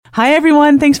Hi,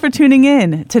 everyone. Thanks for tuning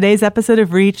in. Today's episode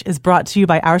of Reach is brought to you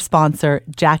by our sponsor,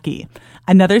 Jackie,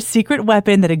 another secret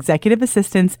weapon that executive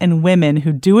assistants and women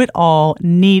who do it all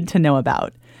need to know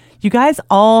about. You guys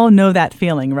all know that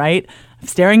feeling, right?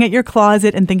 Staring at your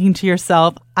closet and thinking to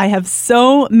yourself, I have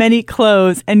so many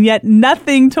clothes and yet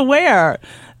nothing to wear.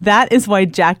 That is why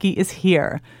Jackie is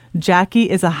here. Jackie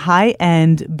is a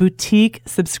high-end boutique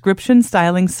subscription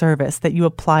styling service that you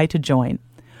apply to join.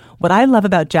 What I love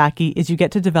about Jackie is you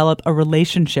get to develop a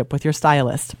relationship with your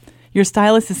stylist. Your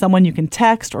stylist is someone you can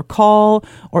text or call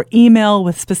or email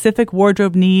with specific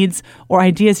wardrobe needs or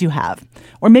ideas you have.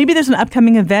 Or maybe there's an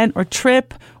upcoming event or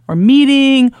trip or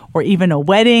meeting or even a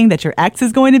wedding that your ex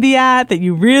is going to be at that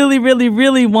you really, really,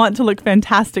 really want to look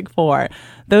fantastic for.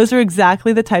 Those are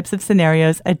exactly the types of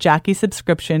scenarios a Jackie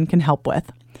subscription can help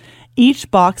with. Each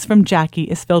box from Jackie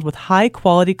is filled with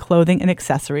high-quality clothing and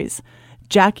accessories.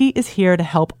 Jackie is here to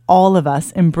help all of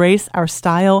us embrace our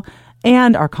style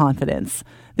and our confidence.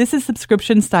 This is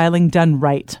subscription styling done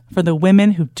right for the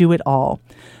women who do it all.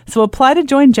 So apply to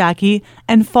join Jackie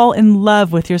and fall in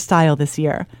love with your style this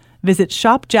year. Visit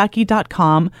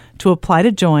shopjackie.com to apply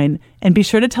to join, and be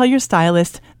sure to tell your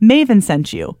stylist Maven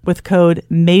sent you with code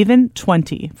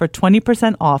MAVEN20 for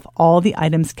 20% off all the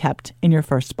items kept in your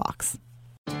first box.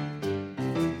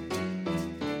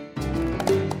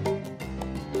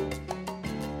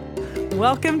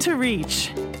 Welcome to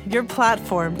Reach, your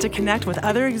platform to connect with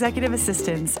other executive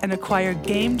assistants and acquire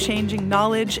game-changing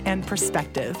knowledge and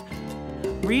perspective.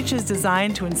 Reach is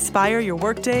designed to inspire your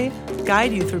workday,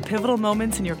 guide you through pivotal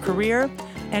moments in your career,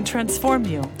 and transform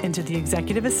you into the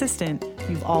executive assistant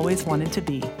you've always wanted to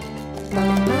be.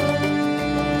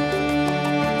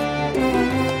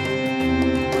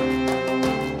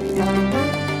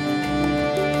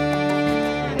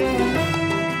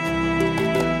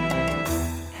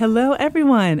 Hello,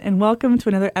 everyone, and welcome to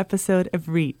another episode of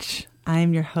Reach.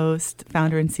 I'm your host,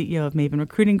 founder and CEO of Maven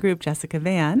Recruiting Group, Jessica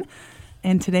Van,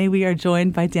 and today we are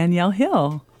joined by Danielle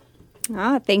Hill.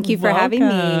 Thank you for having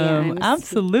me.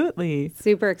 Absolutely.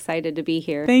 Super excited to be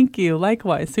here. Thank you.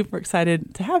 Likewise, super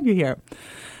excited to have you here.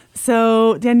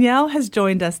 So Danielle has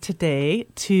joined us today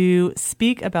to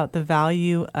speak about the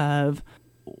value of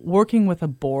working with a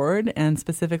board and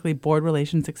specifically board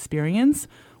relations experience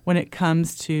when it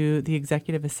comes to the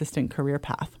executive assistant career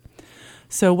path.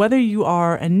 So whether you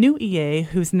are a new EA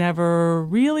who's never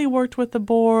really worked with the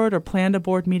board or planned a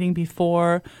board meeting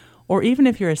before, or even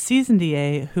if you're a seasoned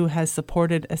EA who has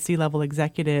supported a C-level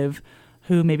executive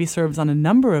who maybe serves on a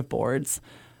number of boards,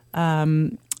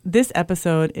 this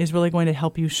episode is really going to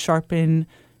help you sharpen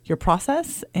your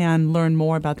process and learn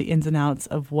more about the ins and outs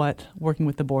of what working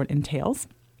with the board entails.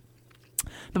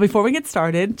 But before we get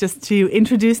started, just to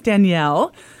introduce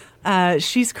Danielle,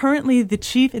 she's currently the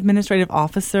Chief Administrative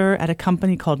Officer at a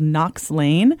company called Knox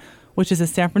Lane, which is a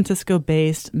San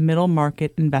Francisco-based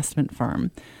middle-market investment firm.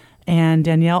 And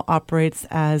Danielle operates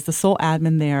as the sole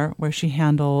admin there, where she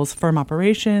handles firm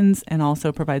operations and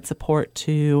also provides support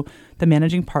to the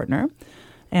managing partner.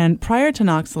 And prior to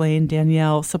Knox Lane,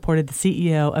 Danielle supported the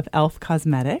CEO of e.l.f.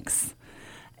 Cosmetics.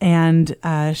 And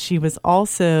she was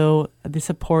also the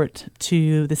support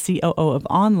to the COO of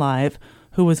OnLive,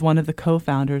 who was one of the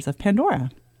co-founders of Pandora,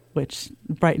 which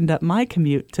brightened up my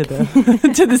commute to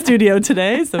the to the studio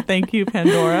today. So thank you,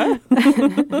 Pandora.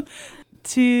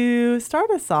 To start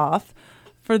us off,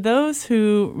 for those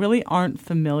who really aren't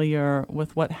familiar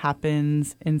with what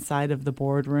happens inside of the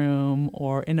boardroom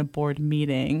or in a board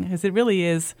meeting, because it really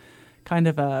is kind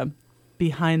of a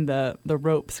behind the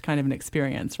ropes kind of an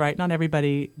experience, right? Not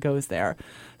everybody goes there.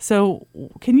 So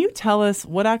can you tell us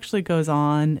what actually goes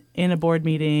on in a board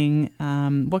meeting,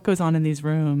 what goes on in these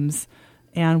rooms,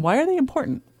 and why are they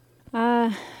important?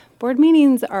 Board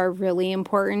meetings are really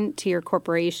important to your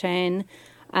corporation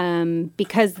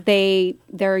because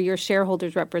they're your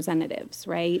shareholders' representatives,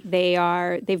 right?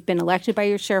 They've been elected by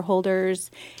your shareholders,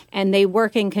 and they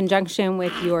work in conjunction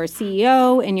with your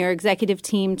CEO and your executive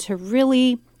team to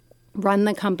really run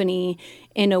the company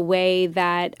in a way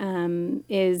that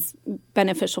is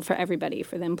beneficial for everybody,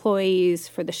 for the employees,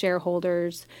 for the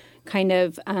shareholders, kind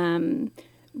of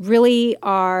really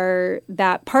are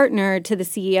that partner to the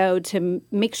CEO to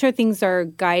make sure things are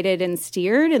guided and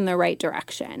steered in the right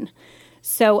direction.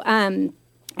 So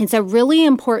it's a really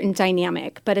important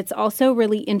dynamic, but it's also a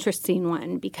really interesting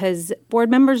one because board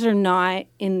members are not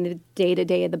in the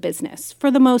day-to-day of the business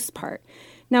for the most part.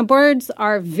 Now, boards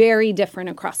are very different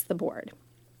across the board.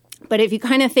 But if you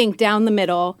kind of think down the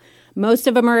middle, most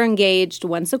of them are engaged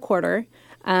once a quarter.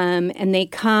 And they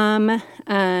come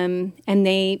and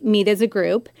they meet as a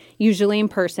group, usually in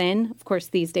person. Of course,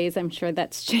 these days, I'm sure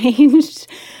that's changed.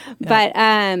 Yeah. But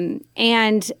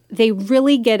and they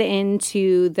really get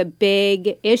into the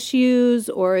big issues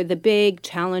or the big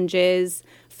challenges,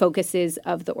 focuses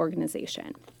of the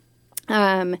organization.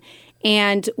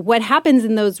 And what happens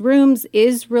in those rooms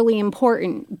is really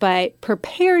important, but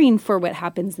preparing for what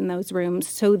happens in those rooms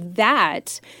so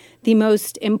that the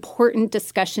most important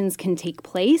discussions can take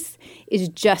place is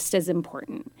just as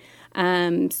important.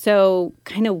 So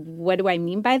kind of what do I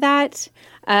mean by that?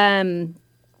 When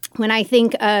I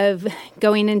think of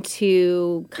going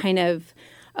into kind of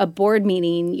a board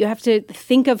meeting, you have to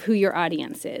think of who your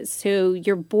audience is. So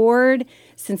your board,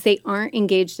 since they aren't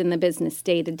engaged in the business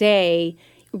day to day,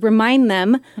 remind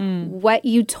them what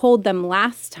you told them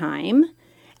last time,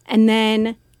 and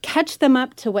then catch them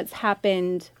up to what's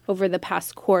happened over the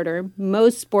past quarter.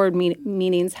 Most board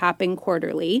meetings happen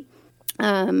quarterly.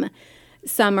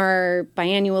 Some are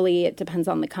biannually. It depends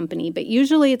on the company, but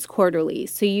usually it's quarterly.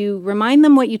 So you remind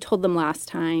them what you told them last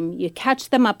time. You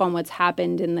catch them up on what's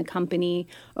happened in the company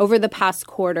over the past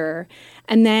quarter.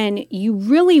 And then you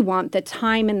really want the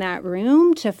time in that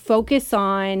room to focus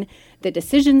on the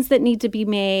decisions that need to be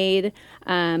made,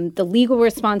 the legal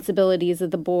responsibilities of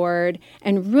the board,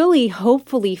 and really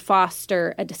hopefully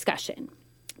foster a discussion.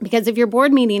 Because if your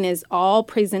board meeting is all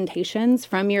presentations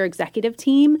from your executive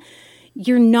team,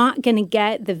 you're not going to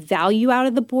get the value out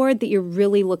of the board that you're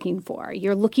really looking for.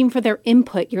 You're looking for their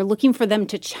input. You're looking for them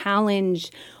to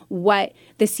challenge what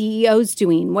the CEO's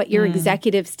doing, what your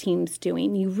executives team's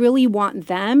doing. You really want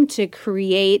them to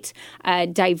create a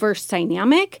diverse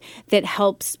dynamic that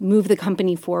helps move the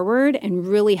company forward and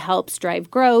really helps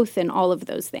drive growth and all of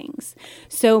those things.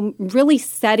 So really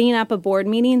setting up a board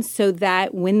meeting so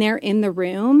that when they're in the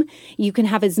room, you can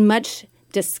have as much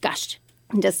discussion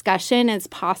as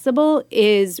possible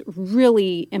is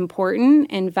really important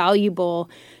and valuable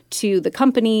to the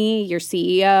company, your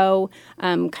CEO,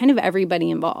 kind of everybody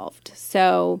involved.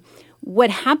 So what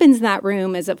happens in that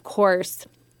room is, of course,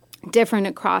 different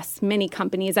across many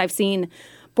companies. I've seen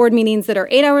board meetings that are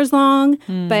 8 hours long,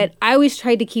 but I always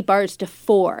tried to keep ours to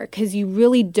 4 because you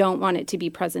really don't want it to be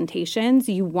presentations.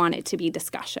 You want it to be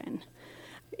discussion.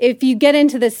 If you get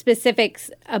into the specifics,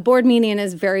 a board meeting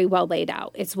is very well laid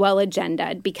out. It's well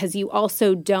agendaed because you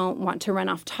also don't want to run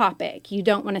off topic. You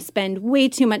don't want to spend way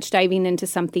too much diving into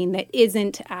something that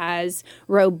isn't as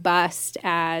robust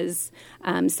as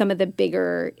some of the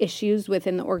bigger issues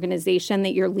within the organization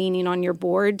that you're leaning on your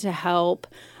board to help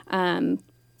kind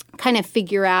of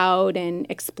figure out and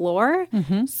explore.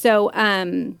 So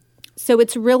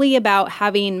it's really about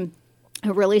having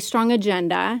a really strong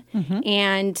agenda,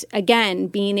 and again,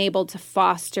 being able to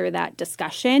foster that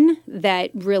discussion that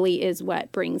really is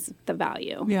what brings the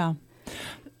value. Yeah.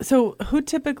 So who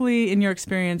typically, in your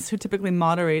experience,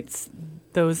 moderates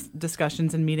those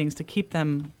discussions and meetings to keep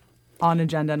them on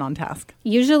agenda and on task?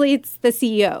 Usually it's the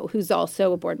CEO, who's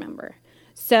also a board member.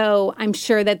 So I'm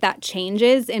sure that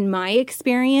changes. In my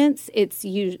experience, it's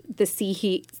the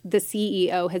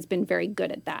CEO has been very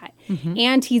good at that.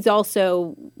 And he's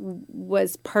also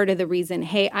was part of the reason,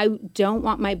 hey, I don't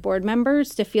want my board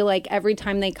members to feel like every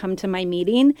time they come to my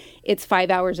meeting, it's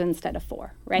 5 hours instead of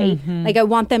 4, right? Like I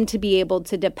want them to be able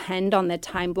to depend on the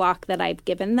time block that I've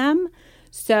given them.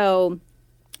 So,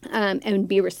 and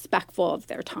be respectful of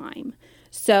their time.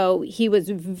 So he was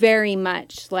very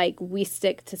much like, we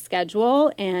stick to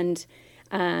schedule. And,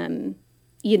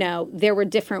 there were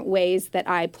different ways that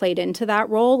I played into that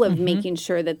role of making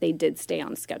sure that they did stay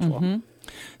on schedule.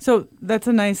 So that's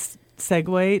a nice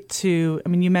segue to,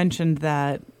 you mentioned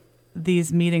that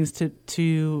these meetings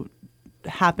to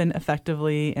happen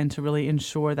effectively and to really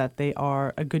ensure that they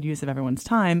are a good use of everyone's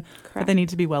time, but they need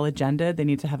to be well agended. They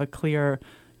need to have a clear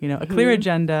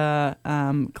agenda,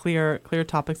 clear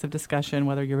topics of discussion,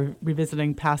 whether you're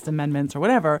revisiting past amendments or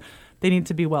whatever, they need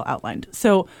to be well outlined.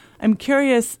 So I'm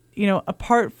curious,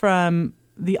 apart from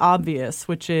the obvious,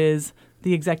 which is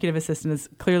the executive assistant is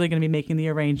clearly going to be making the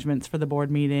arrangements for the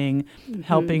board meeting,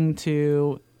 helping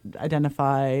to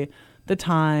identify the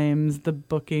times, the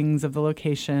bookings of the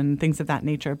location, things of that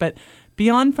nature. But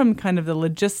beyond from kind of the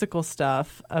logistical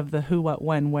stuff of the who, what,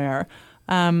 when, where,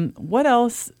 what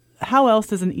else? How else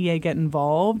does an EA get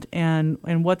involved, and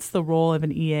what's the role of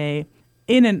an EA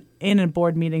in a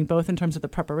board meeting, both in terms of the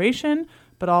preparation,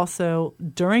 but also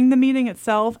during the meeting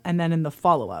itself, and then in the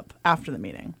follow-up after the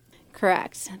meeting?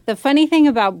 Correct. The funny thing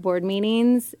about board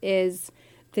meetings is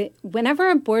that whenever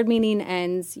a board meeting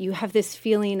ends, you have this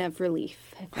feeling of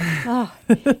relief.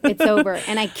 It's over.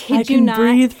 And I kid you not. I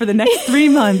can breathe for the next 3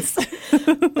 months.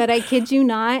 But I kid you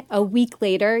not, a week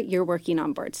later, you're working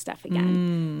on board stuff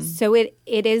again. So it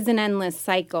is an endless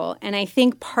cycle. And I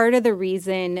think part of the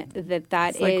reason that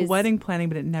It's like wedding planning,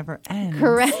 but it never ends.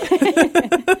 correct.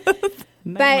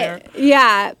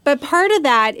 Nightmare. But part of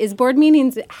that is board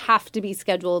meetings have to be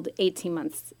scheduled 18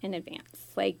 months in advance.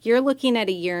 Like you're looking at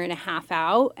a year and a half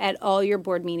out at all your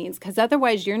board meetings, because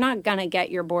otherwise you're not going to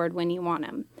get your board when you want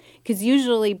them. Because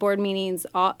usually board meetings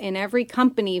in every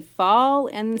company fall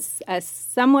in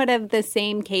somewhat of the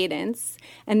same cadence,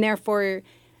 and therefore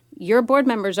your board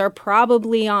members are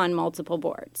probably on multiple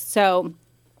boards. So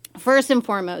first and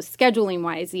foremost,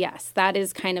 scheduling-wise, yes, that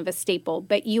is kind of a staple.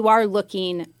 But you are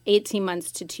looking 18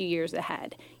 months to 2 years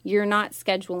ahead. You're not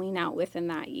scheduling out within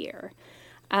that year.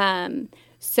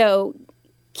 So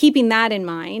keeping that in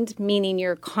mind, meaning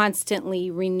you're constantly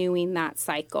renewing that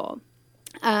cycle.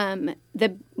 One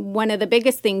of the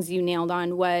biggest things you nailed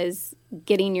on was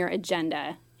getting your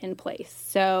agenda in place.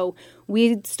 So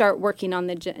we start working on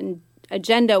the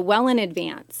agenda well in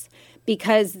advance.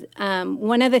 Because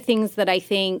one of the things that I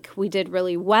think we did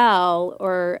really well,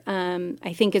 or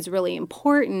I think is really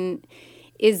important,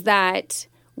 is that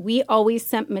we always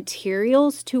sent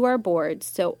materials to our board.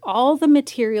 So all the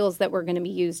materials that were going to be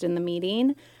used in the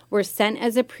meeting were sent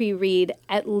as a pre-read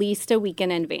at least a week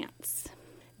in advance.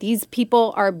 These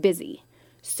people are busy.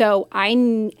 So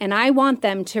I want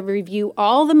them to review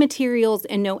all the materials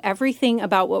and know everything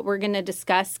about what we're going to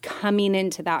discuss coming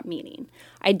into that meeting.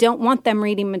 I don't want them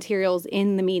reading materials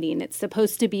in the meeting. It's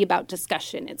supposed to be about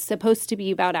discussion. It's supposed to be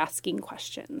about asking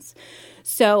questions.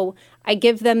 So I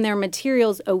give them their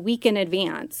materials a week in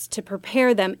advance to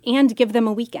prepare them and give them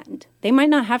a weekend. They might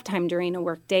not have time during a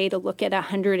work day to look at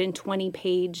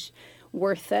 120-page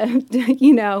worth of,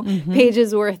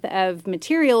 pages worth of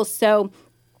materials. So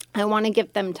I want to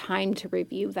give them time to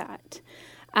review that.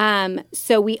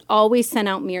 So we always sent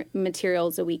out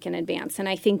materials a week in advance. And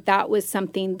I think that was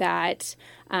something that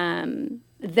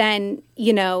then,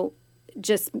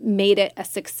 just made it a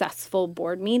successful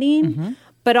board meeting. Mm-hmm.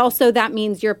 But also that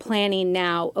means you're planning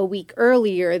now a week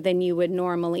earlier than you would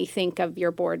normally think of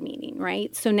your board meeting,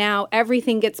 right? So now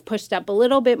everything gets pushed up a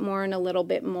little bit more and a little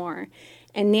bit more.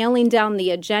 And nailing down the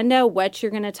agenda, what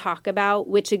you're going to talk about,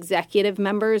 which executive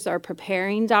members are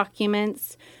preparing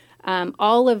documents,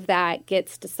 all of that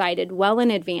gets decided well in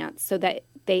advance so that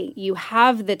you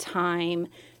have the time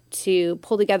to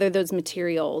pull together those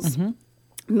materials, mm-hmm.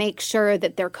 make sure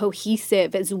that they're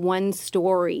cohesive as one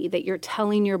story, that you're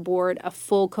telling your board a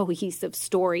full cohesive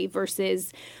story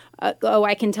versus,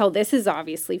 I can tell this is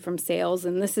obviously from sales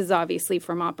and this is obviously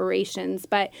from operations.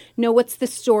 But no, what's the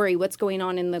story? What's going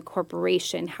on in the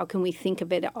corporation? How can we think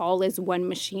of it all as one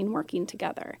machine working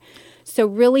together? So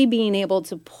really being able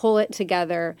to pull it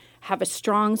together, have a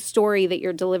strong story that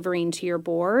you're delivering to your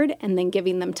board, and then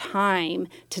giving them time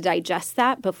to digest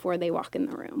that before they walk in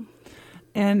the room.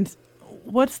 And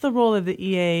what's the role of the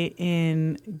EA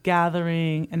in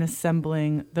gathering and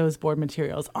assembling those board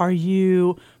materials? Are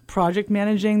you project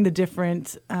managing the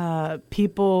different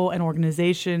people and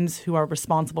organizations who are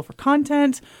responsible for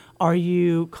content? Are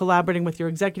you collaborating with your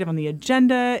executive on the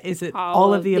agenda? Is it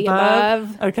all of the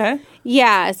above? Okay.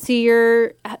 Yeah. So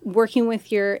you're working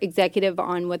with your executive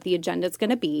on what the agenda is going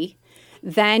to be.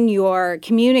 Then you're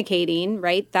communicating,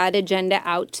 right, that agenda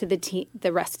out to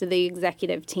the rest of the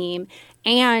executive team,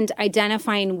 and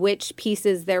identifying which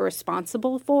pieces they're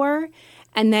responsible for,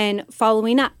 and then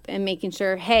following up and making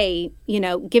sure, hey,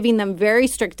 giving them very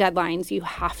strict deadlines. You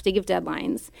have to give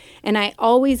deadlines. And I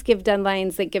always give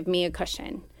deadlines that give me a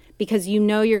cushion, because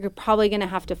you're probably going to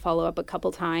have to follow up a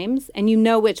couple times, and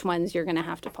which ones you're going to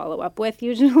have to follow up with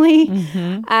usually.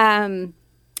 Mm-hmm.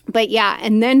 But yeah,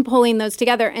 and then pulling those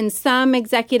together. And some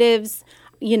executives,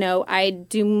 I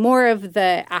do more of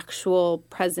the actual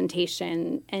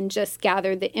presentation and just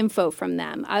gather the info from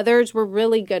them. Others were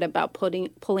really good about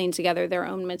pulling together their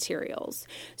own materials.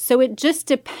 So it just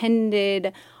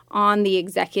depended on the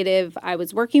executive I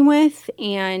was working with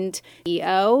and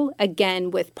CEO,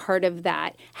 again, with part of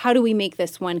that. How do we make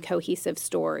this one cohesive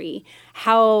story?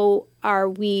 How are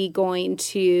we going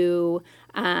to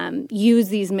use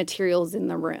these materials in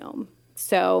the room?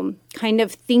 So kind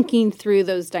of thinking through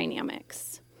those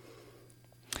dynamics.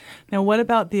 Now, what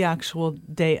about the actual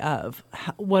day of?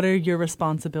 What are your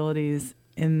responsibilities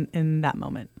in that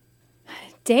moment?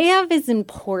 Day of is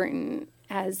important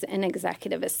as an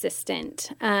executive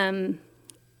assistant. I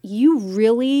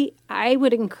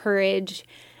would encourage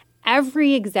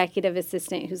every executive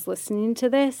assistant who's listening to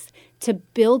this to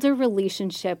build a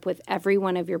relationship with every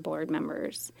one of your board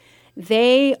members.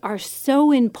 They are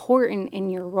so important in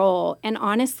your role. And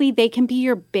honestly, they can be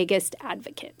your biggest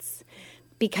advocates,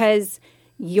 because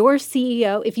your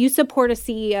CEO, if you support a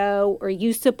CEO or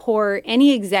you support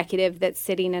any executive that's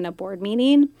sitting in a board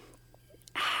meeting,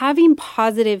 having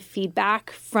positive feedback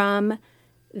from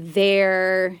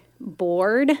their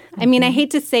board. I mean, I hate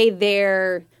to say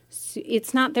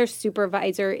it's not their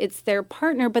supervisor, it's their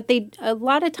partner, but a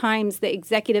lot of times the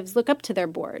executives look up to their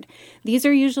board. These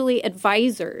are usually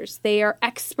advisors. They are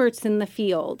experts in the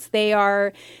field. They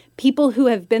are people who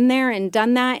have been there and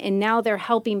done that, and now they're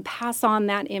helping pass on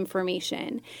that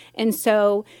information. And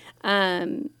so,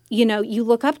 you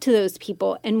look up to those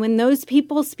people. And when those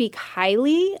people speak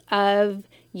highly of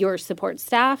your support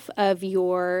staff, of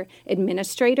your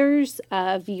administrators,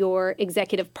 of your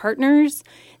executive partners,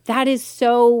 that is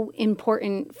so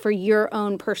important for your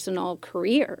own personal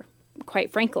career,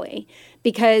 quite frankly.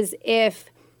 Because if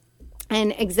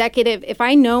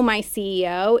I know my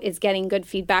CEO is getting good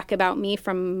feedback about me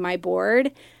from my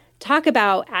board, talk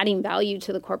about adding value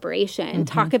to the corporation,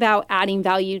 talk about adding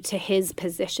value to his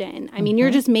position. I mean,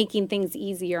 you're just making things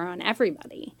easier on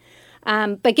everybody.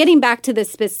 But getting back to the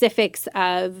specifics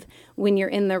of when you're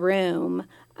in the room,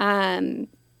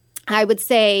 I would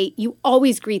say you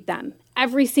always greet them.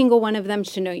 Every single one of them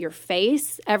should know your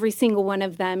face. Every single one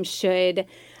of them should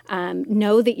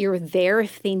know that you're there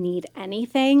if they need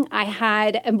anything. I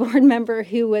had a board member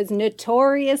who was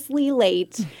notoriously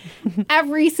late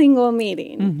every single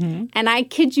meeting. And I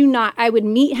kid you not, I would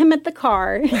meet him at the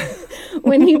car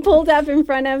when he pulled up in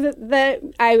front of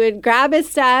I would grab his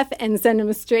stuff and send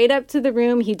him straight up to the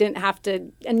room. He didn't have to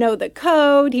know the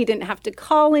code. He didn't have to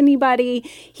call anybody.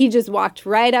 He just walked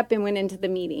right up and went into the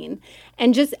meeting.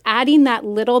 And just adding that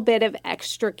little bit of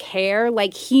extra care,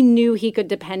 like he knew he could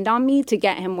depend on me to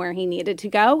get him where he needed to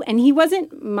go. And he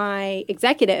wasn't my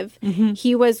executive.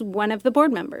 He was one of the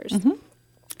board members.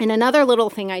 And another little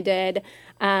thing I did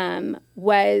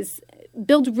was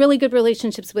build really good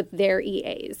relationships with their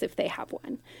EAs if they have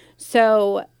one.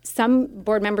 So some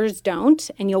board members don't,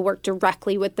 and you'll work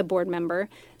directly with the board member.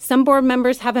 Some board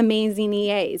members have amazing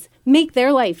EAs. Make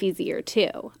their life easier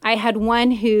too. I had one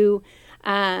who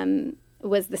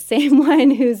was the same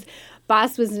one whose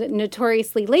boss was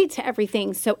notoriously late to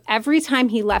everything. So every time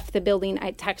he left the building,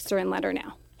 I'd text her and let her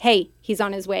know, hey, he's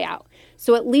on his way out.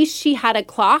 So at least she had a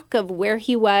clock of where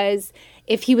he was,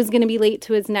 if he was going to be late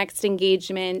to his next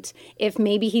engagement, if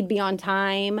maybe he'd be on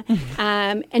time.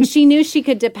 And she knew she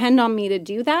could depend on me to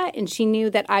do that. And she knew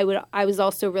that I was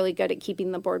also really good at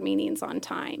keeping the board meetings on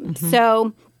time.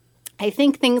 So I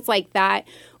think things like that,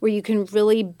 where you can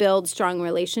really build strong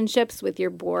relationships with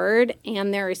your board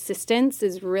and their assistants,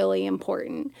 is really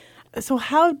important. So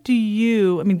how do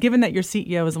you, given that your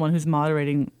CEO is the one who's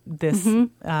moderating this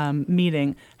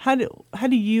meeting, how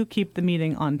do you keep the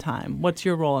meeting on time? What's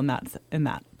your role in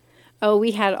that? Oh,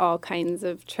 we had all kinds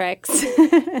of tricks.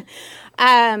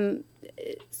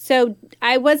 So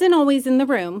I wasn't always in the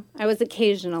room. I was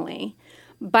occasionally.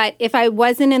 But if I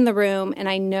wasn't in the room and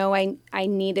I know I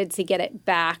needed to get it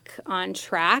back on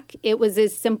track, it was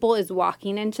as simple as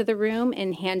walking into the room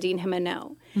and handing him a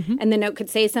note. And the note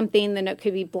could say something, the note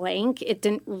could be blank. It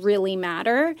didn't really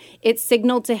matter. It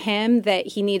signaled to him that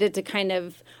he needed to kind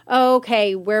of,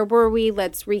 okay, where were we?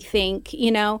 Let's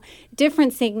rethink,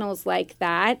 different signals like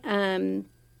that.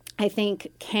 I think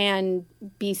can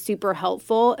be super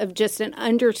helpful, of just an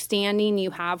understanding you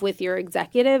have with your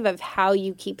executive of how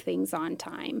you keep things on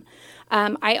time.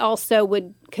 I also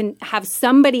would have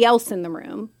somebody else in the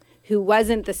room who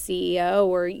wasn't the CEO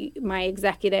or my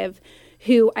executive,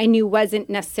 who I knew wasn't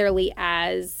necessarily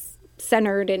as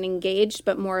centered and engaged,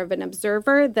 but more of an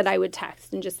observer, that I would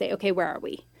text and just say, okay, where are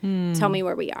we? Tell me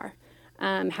where we are.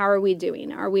 How are we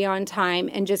doing? Are we on time?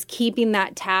 And just keeping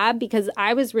that tab, because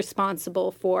I was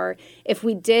responsible for, if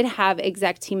we did have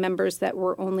exec team members that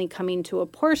were only coming to a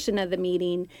portion of the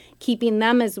meeting, keeping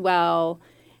them as well,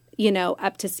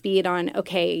 up to speed on,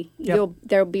 okay,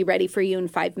 they'll be ready for you in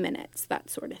 5 minutes, that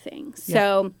sort of thing. Yep.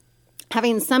 So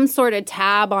having some sort of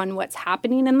tab on what's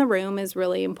happening in the room is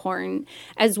really important,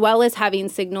 as well as having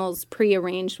signals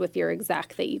prearranged with your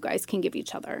exec that you guys can give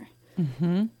each other.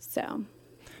 So...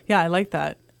 yeah, I like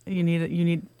that. You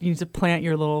need to plant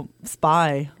your little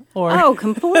spy.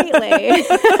 Completely. Your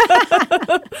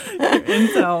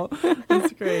intel.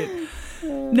 That's great.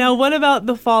 Now, what about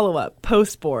the follow-up,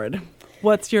 post-board?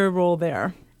 What's your role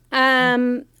there?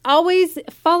 Always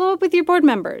follow up with your board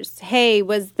members. Hey,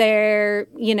 was there,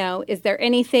 is there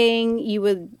anything you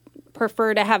would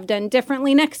prefer to have done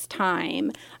differently next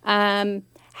time?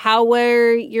 how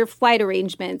were your flight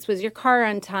arrangements? Was your car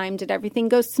on time? Did everything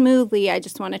go smoothly? I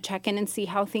just want to check in and see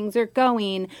how things are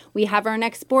going. We have our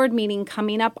next board meeting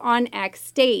coming up on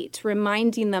X date,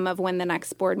 reminding them of when the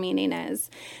next board meeting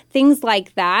is. Things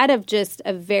like that of just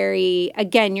a very,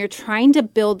 again, you're trying to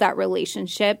build that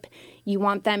relationship. You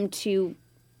want them to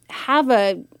have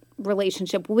a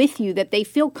relationship with you that they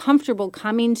feel comfortable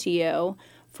coming to you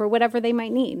for whatever they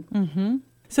might need. Mm-hmm.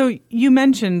 So you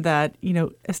mentioned that,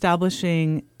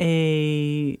 establishing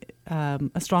a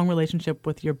strong relationship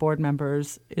with your board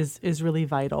members is really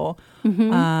vital.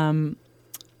 Mm-hmm.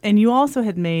 And you also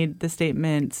had made the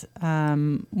statement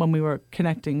when we were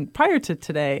connecting prior to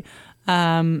today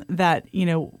that,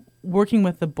 working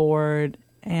with the board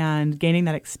and gaining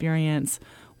that experience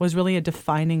was really a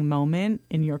defining moment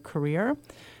in your career.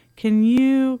 Can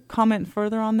you comment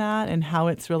further on that and how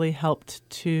it's really helped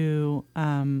to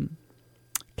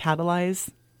catalyze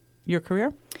your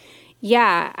career?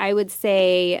 Yeah, I would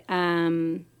say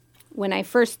when I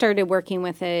first started working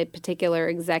with a particular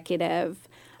executive,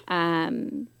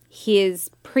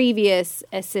 his previous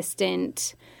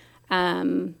assistant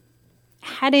hadn't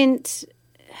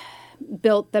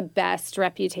built the best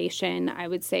reputation, I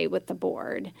would say, with the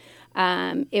board.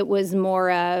 It was more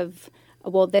of,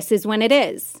 well, this is when it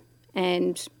is,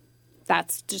 and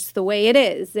that's just the way it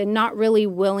is, and not really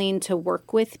willing to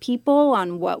work with people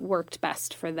on what worked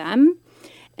best for them.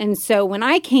 And so when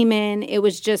I came in, it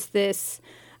was just this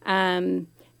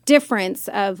difference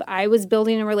of I was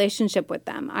building a relationship with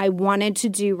them. I wanted to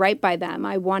do right by them.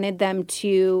 I wanted them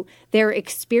to, their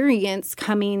experience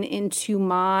coming into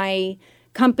my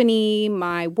company,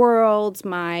 my world,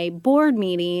 my board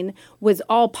meeting was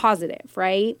all positive,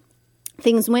 right?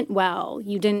 Things went well.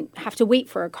 You didn't have to wait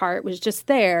for a car. It was just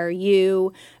there.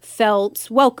 You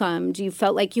felt welcomed. You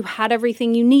felt like you had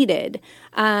everything you needed.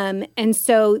 And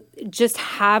so just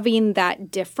having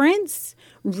that difference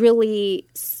really,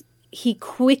 he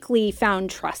quickly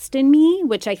found trust in me,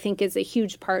 which I think is a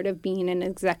huge part of being an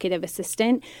executive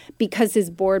assistant, because his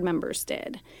board members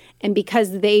did. And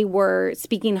because they were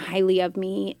speaking highly of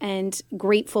me and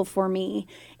grateful for me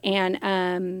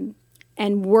and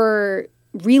were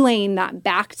relaying that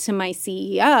back to my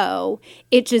CEO,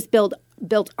 it just built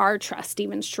our trust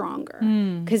even stronger.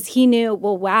 Because he knew,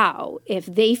 well, wow, if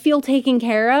they feel taken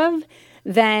care of,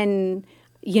 then,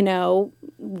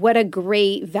 what a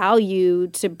great value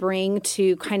to bring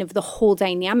to kind of the whole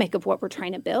dynamic of what we're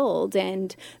trying to build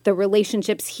and the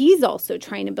relationships he's also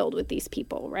trying to build with these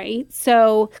people, right?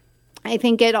 So I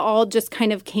think it all just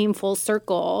kind of came full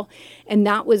circle. And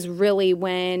that was really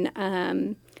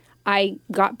when I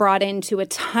got brought into a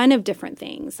ton of different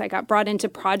things. I got brought into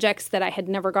projects that I had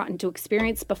never gotten to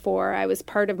experience before. I was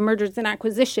part of mergers and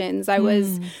acquisitions. I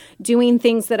was doing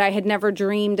things that I had never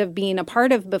dreamed of being a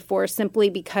part of before, simply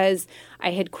because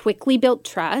I had quickly built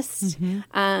trust.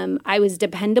 I was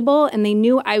dependable, and they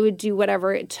knew I would do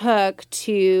whatever it took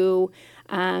to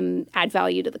add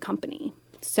value to the company.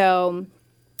 So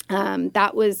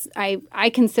that was,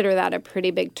 I consider that a pretty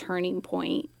big turning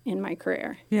point in my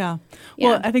career. Yeah.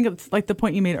 Well, I think it's like the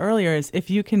point you made earlier is if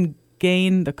you can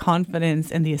gain the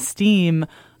confidence and the esteem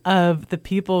of the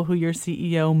people who your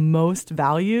CEO most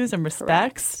values and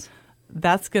respects,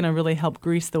 that's going to really help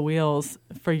grease the wheels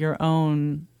for your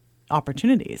own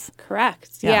opportunities.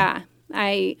 Correct. Yeah.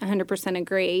 I 100%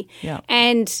 agree. Yeah.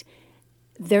 And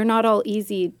they're not all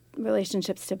easy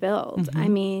relationships to build. I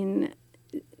mean,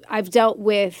 I've dealt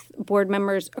with board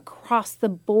members across the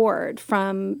board,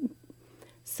 from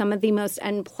some of the most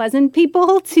unpleasant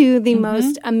people to the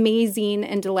most amazing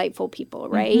and delightful people,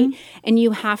 right? And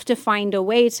you have to find a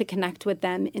way to connect with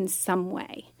them in some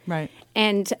way. Right.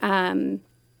 And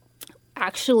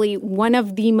actually, one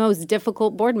of the most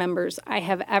difficult board members I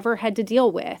have ever had to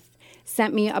deal with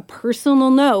sent me a personal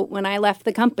note when I left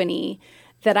the company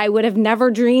that I would have never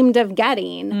dreamed of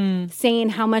getting, saying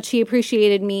how much he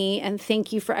appreciated me and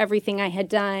thank you for everything I had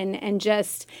done.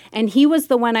 And he was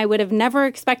the one I would have never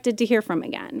expected to hear from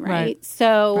again, right?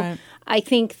 So I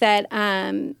think that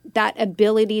that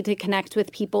ability to connect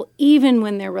with people, even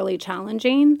when they're really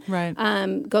challenging,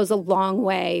 goes a long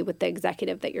way with the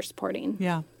executive that you're supporting.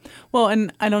 Yeah. Well,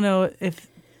 and I don't know if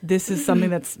this is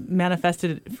something that's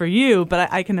manifested for you,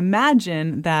 but I can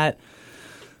imagine that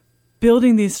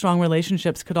building these strong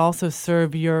relationships could also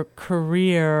serve your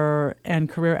career and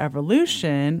career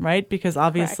evolution, right? Because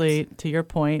obviously, to your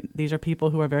point, these are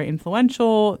people who are very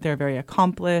influential. They're very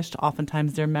accomplished.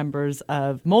 Oftentimes, they're members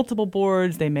of multiple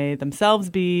boards. They may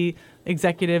themselves be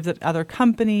executives at other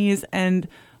companies. And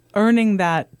earning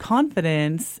that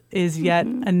confidence is yet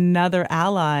another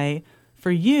ally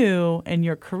for you and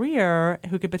your career,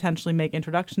 who could potentially make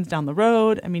introductions down the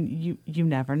road. I mean, you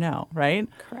never know, right?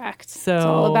 Correct. So it's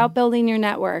all about building your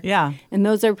network. Yeah. And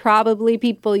those are probably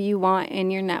people you want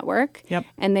in your network. Yep.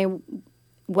 And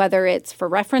whether it's for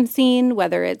referencing,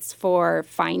 whether it's for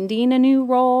finding a new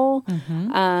role,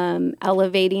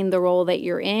 elevating the role that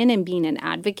you're in and being an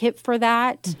advocate for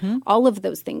that, all of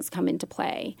those things come into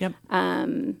play. Yep.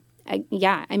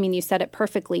 I mean, you said it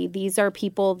perfectly. These are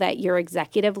people that your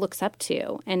executive looks up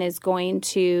to and is going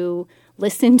to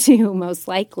listen to most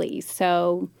likely.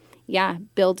 So, yeah,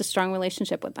 build a strong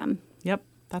relationship with them. Yep,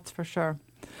 that's for sure.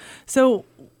 So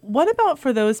what about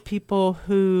for those people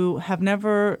who have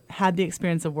never had the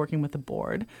experience of working with a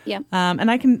board? Yep. And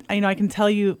I can tell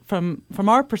you from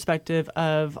our perspective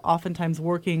of oftentimes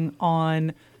working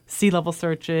on C-level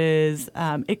searches,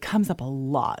 it comes up a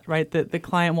lot, right? The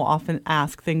client will often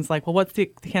ask things like, well, what's the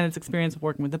candidate's experience of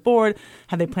working with the board?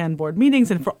 Have they planned board meetings?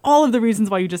 And for all of the reasons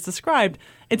why you just described,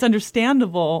 it's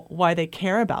understandable why they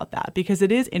care about that, because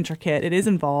it is intricate, it is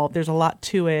involved, there's a lot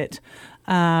to it.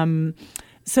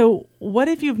 So what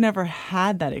if you've never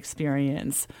had that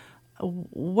experience?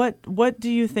 What do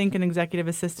you think an executive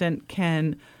assistant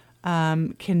can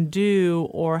do,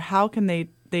 or how can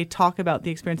they talk about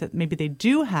the experience that maybe they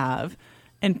do have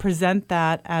and present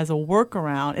that as a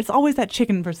workaround? It's always that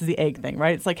chicken versus the egg thing,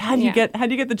 right? It's like, how do you get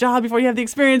the job before you have the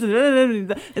experience?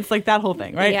 It's like that whole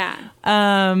thing, right? Yeah.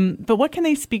 But what can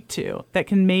they speak to that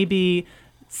can maybe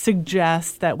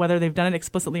suggest that whether they've done it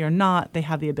explicitly or not, they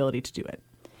have the ability to do it?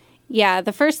 Yeah,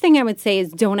 the first thing I would say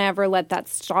is don't ever let that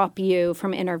stop you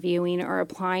from interviewing or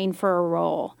applying for a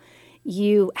role.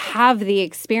 You have the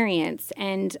experience,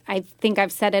 and I think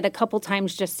I've said it a couple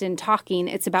times just in talking.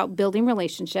 It's about building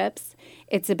relationships.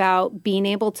 It's about being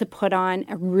able to put on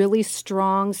a really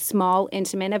strong, small,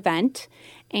 intimate event.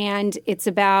 And it's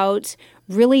about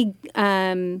really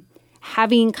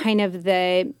having kind of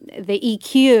the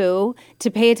EQ to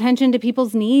pay attention to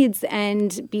people's needs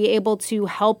and be able to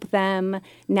help them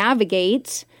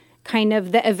navigate kind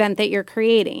of the event that you're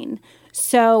creating.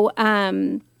 So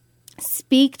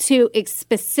speak to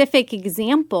specific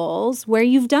examples where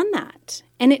you've done that.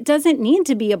 And it doesn't need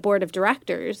to be a board of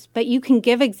directors, but you can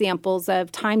give examples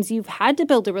of times you've had to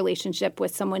build a relationship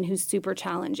with someone who's super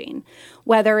challenging,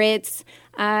 whether it's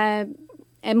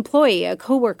employee, a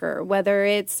coworker, whether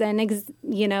it's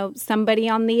somebody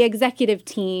on the executive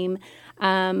team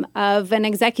of an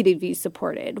executive you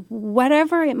supported,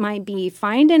 whatever it might be.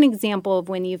 Find an example of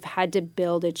when you've had to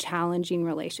build a challenging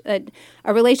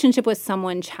a relationship with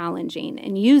someone challenging,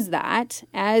 and use that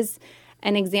as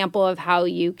an example of how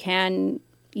you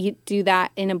do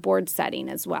that in a board setting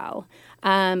as well.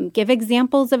 Give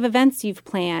examples of events you've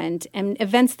planned and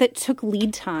events that took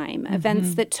lead time,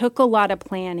 events that took a lot of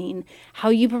planning, how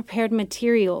you prepared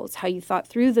materials, how you thought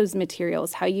through those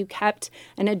materials, how you kept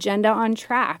an agenda on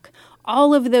track.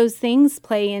 All of those things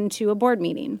play into a board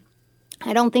meeting.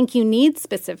 I don't think you need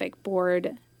specific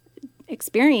board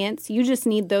experience. You just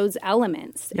need those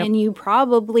elements, and you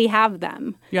probably have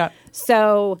them. Yeah.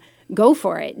 So go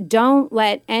for it. Don't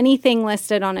let anything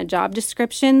listed on a job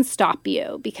description stop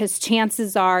you, because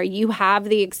chances are you have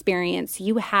the experience.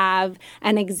 You have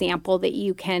an example that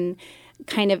you can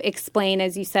kind of explain,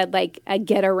 as you said, like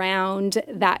get around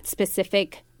that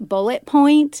specific bullet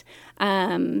point,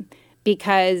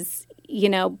 because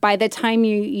by the time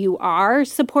you are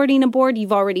supporting a board,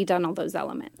 you've already done all those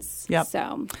elements. Yep.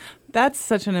 So that's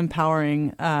such an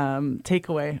empowering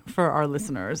takeaway for our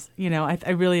listeners.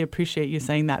 I really appreciate you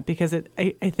saying that, because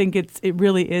I think it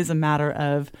really is a matter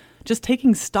of just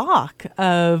taking stock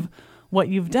of what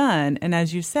you've done. And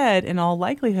as you said, in all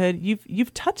likelihood,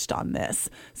 you've touched on this.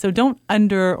 So don't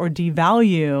under or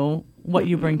devalue what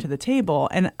you bring to the table.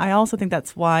 And I also think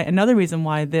that's another reason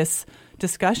why this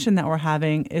discussion that we're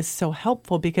having is so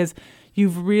helpful, because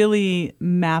you've really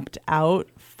mapped out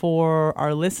for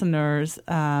our listeners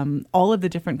all of the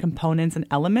different components and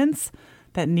elements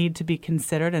that need to be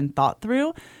considered and thought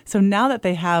through. So now that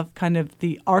they have kind of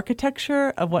the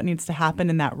architecture of what needs to happen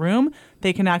in that room,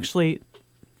 they can actually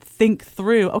think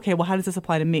through, okay, well, how does this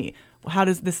apply to me? How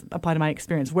does this apply to my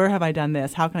experience? Where have I done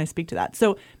this? How can I speak to that?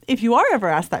 So if you are ever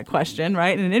asked that question,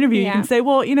 right, in an interview, you can say,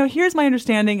 well, here's my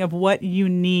understanding of what you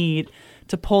need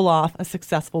to pull off a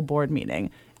successful board meeting,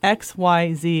 X,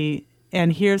 Y, Z,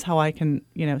 and here's how I can,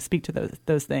 speak to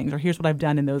those things, or here's what I've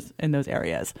done in those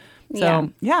areas.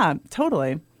 So yeah,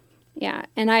 totally. Yeah.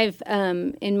 And I've,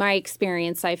 in my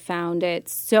experience, I found it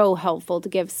so helpful to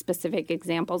give specific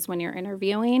examples when you're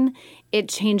interviewing. It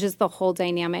changes the whole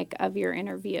dynamic of your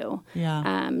interview.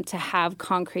 Yeah. To have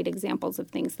concrete examples of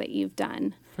things that you've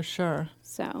done. For sure.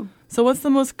 So what's the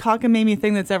most cockamamie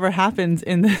thing that's ever happened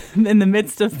in the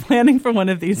midst of planning for one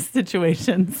of these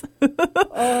situations?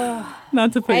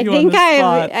 Not to put you on the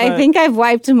spot. I think I've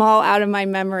wiped them all out of my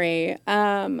memory.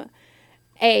 One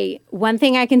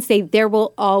thing I can say, there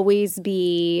will always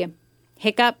be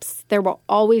hiccups. There will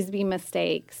always be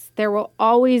mistakes. There will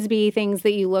always be things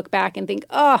that you look back and think,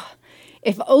 oh,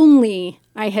 if only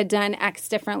I had done X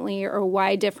differently or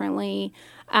Y differently.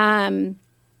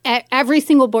 Every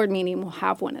single board meeting will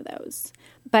have one of those.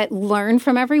 But learn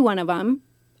from every one of them,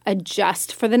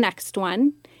 adjust for the next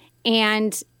one,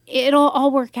 and it'll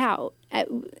all work out.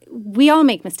 We all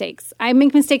make mistakes. I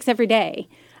make mistakes every day.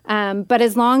 But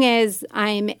as long as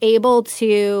I'm able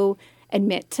to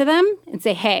admit to them and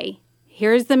say, hey,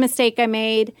 here's the mistake I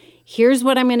made. Here's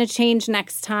what I'm going to change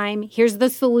next time. Here's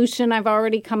the solution I've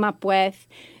already come up with.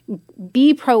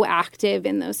 Be proactive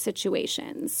in those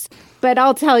situations. But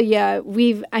I'll tell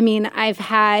you, I've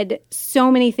had so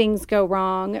many things go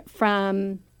wrong,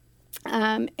 from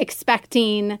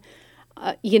expecting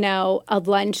a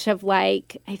lunch of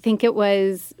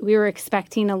we were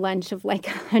expecting a lunch of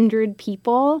 100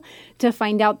 people to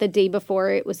find out the day before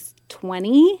it was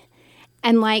 20,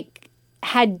 and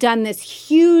had done this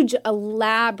huge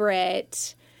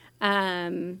elaborate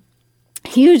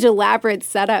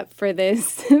setup for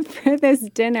this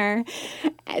dinner,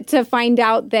 to find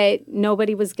out that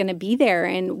nobody was going to be there.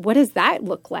 And what does that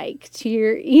look like to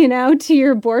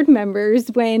your board members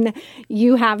when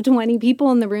you have 20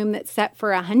 people in the room that's set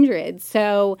for 100?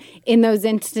 So in those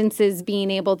instances,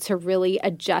 being able to really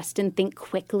adjust and think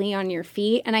quickly on your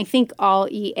feet. And I think all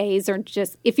EAs are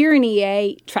just, if you're an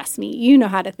EA, trust me, you know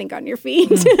how to think on your feet.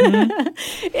 Mm-hmm.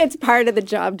 It's part of the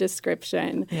job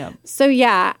description. Yeah. So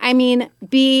yeah,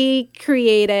 be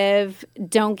creative.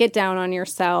 Don't get down on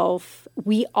yourself.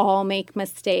 We all make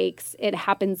mistakes. It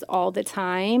happens all the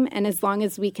time. And as long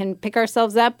as we can pick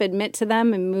ourselves up, admit to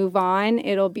them, and move on,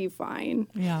 it'll be fine.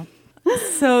 Yeah.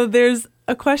 So there's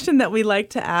a question that we like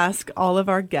to ask all of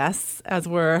our guests as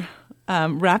we're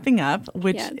wrapping up,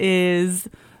 which is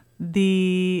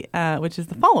the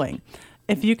following.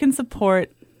 If you can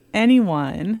support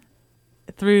anyone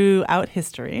throughout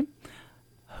history,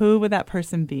 who would that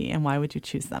person be, and why would you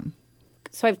choose them?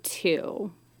 So I have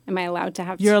two. Am I allowed to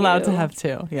have two? You're allowed to have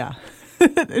two, yeah.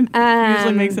 It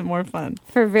usually makes it more fun.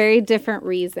 For very different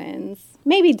reasons.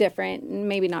 Maybe different,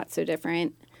 maybe not so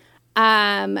different.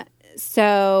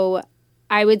 So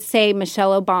I would say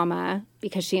Michelle Obama,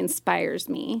 because she inspires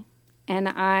me.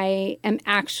 And I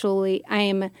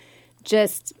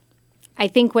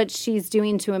think what she's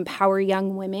doing to empower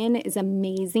young women is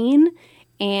amazing.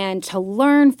 And to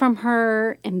learn from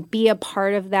her and be a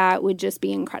part of that would just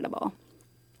be incredible.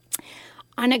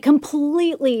 On a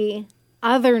completely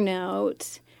other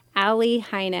note, Allie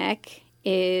Heineck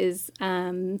is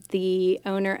the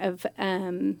owner of,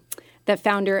 the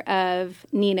founder of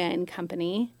Nina and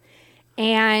Company.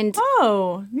 And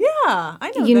oh, yeah,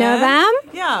 I know you know them?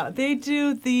 Yeah, they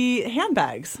do the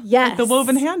handbags. Yes. The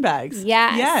woven handbags.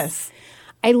 Yes.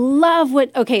 I love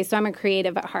so I'm a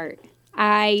creative at heart.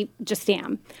 I just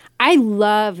am. I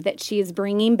love that she is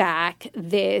bringing back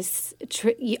this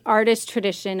artist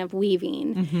tradition of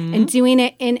weaving and doing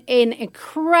it in an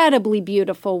incredibly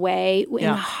beautiful way, in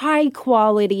high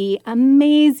quality,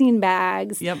 amazing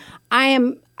bags. Yep.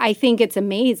 I think it's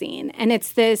amazing. And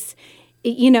it's this,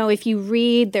 if you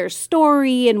read their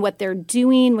story and what they're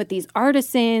doing with these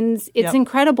artisans, it's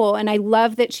incredible. And I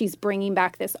love that she's bringing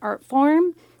back this art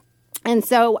form. And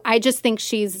so I just think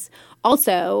she's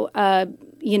also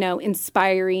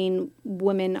inspiring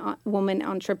woman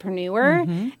entrepreneur,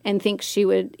 and think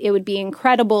it would be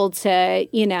incredible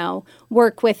to,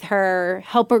 work with her,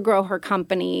 help her grow her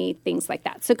company, things like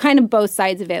that. So kind of both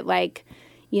sides of it,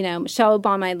 Michelle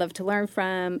Obama I'd love to learn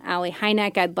from, Allie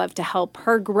Heineck I'd love to help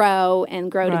her grow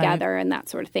together and that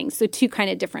sort of thing. So two kind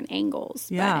of different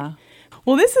angles. Yeah.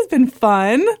 Well, this has been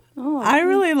fun. I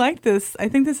really like this. I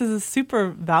think this is a super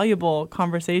valuable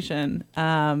conversation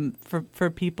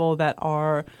for people that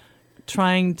are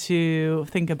trying to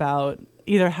think about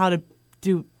either how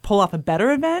to pull off a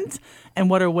better event, and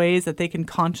what are ways that they can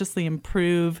consciously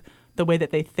improve the way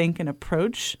that they think and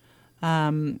approach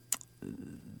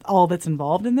all that's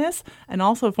involved in this. And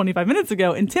also 25 minutes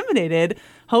ago, intimidated.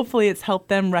 Hopefully it's helped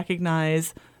them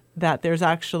recognize that there's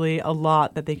actually a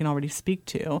lot that they can already speak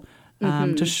to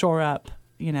shore up,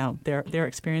 their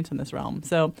experience in this realm.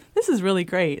 So this is really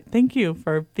great. Thank you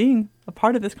for being a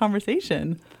part of this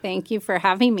conversation. Thank you for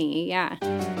having me. Yeah.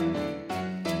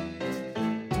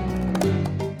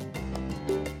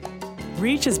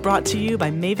 Reach is brought to you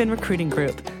by Maven Recruiting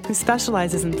Group, who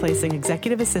specializes in placing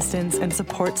executive assistants and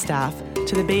support staff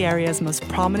to the Bay Area's most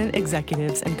prominent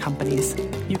executives and companies.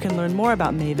 You can learn more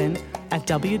about Maven at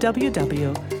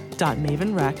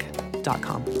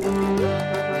www.mavenrec.com.